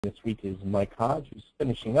This week is Mike Hodge, who's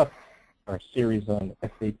finishing up our series on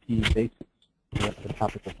SAP Basics with the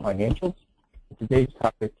topic of financials. Today's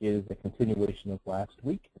topic is a continuation of last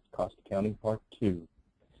week. It's Cost Accounting Part 2.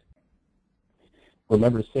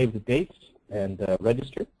 Remember to save the dates and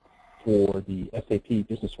register for the SAP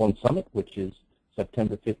Business One Summit, which is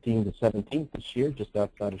September 15 to 17th this year, just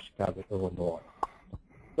outside of Chicago, Illinois.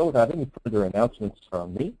 So without any further announcements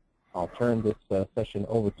from me, I'll turn this session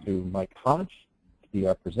over to Mike Hodge to be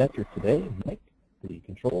our presenter today. Mike, the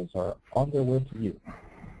controls are on their way to you.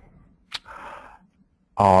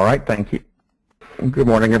 All right, thank you. Good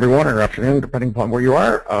morning, everyone, or afternoon, depending upon where you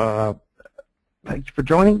are. Thanks for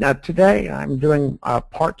joining. Today I'm doing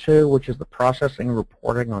Part 2, which is the processing and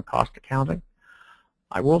reporting on cost accounting.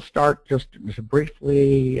 I will start just to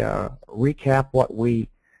briefly recap what we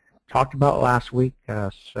talked about last week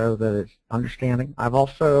so that it's understanding. I've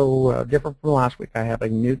also, different from last week, I have a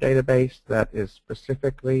new database that is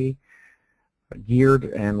specifically geared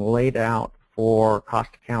and laid out for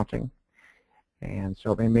cost accounting. And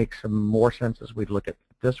so it may make some more sense as we look at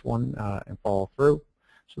this one and follow through.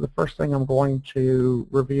 So the first thing I'm going to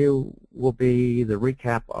review will be the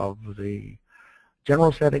recap of the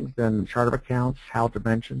general settings, then chart of accounts, how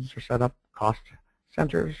dimensions are set up, cost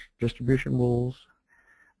centers, distribution rules,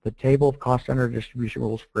 the table of cost center distribution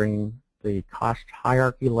rules screen, the cost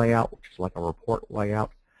hierarchy layout, which is like a report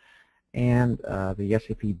layout, and the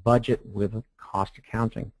SAP budget with cost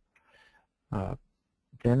accounting.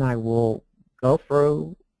 Then I will go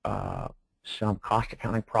through some cost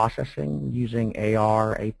accounting processing using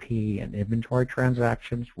AR, AP, and inventory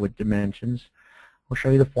transactions with dimensions. We'll show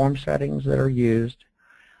you the form settings that are used.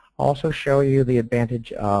 I'll also show you the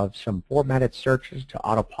advantage of some formatted searches to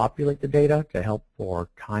auto-populate the data to help for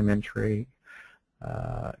time entry,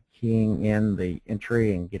 keying in the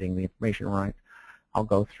entry and getting the information right. I'll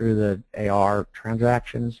go through the AR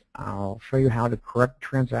transactions. I'll show you how to correct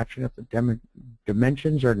transaction if the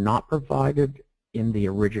dimensions are not provided in the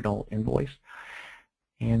original invoice.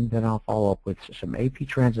 And then I'll follow up with some AP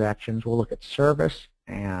transactions. We'll look at service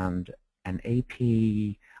and an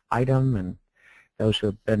AP item, and those who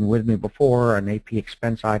have been with me before, an AP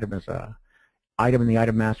expense item is a item in the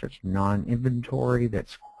item master. It's non-inventory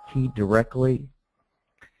that's keyed directly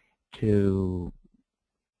to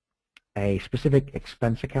a specific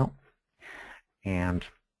expense account. And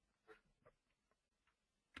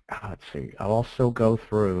let's see, I'll also go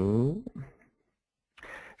through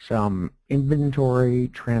some inventory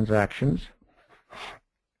transactions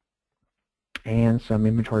and some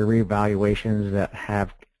inventory reevaluations that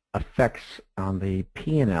have effects on the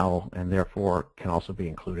P&L and therefore can also be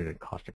included in cost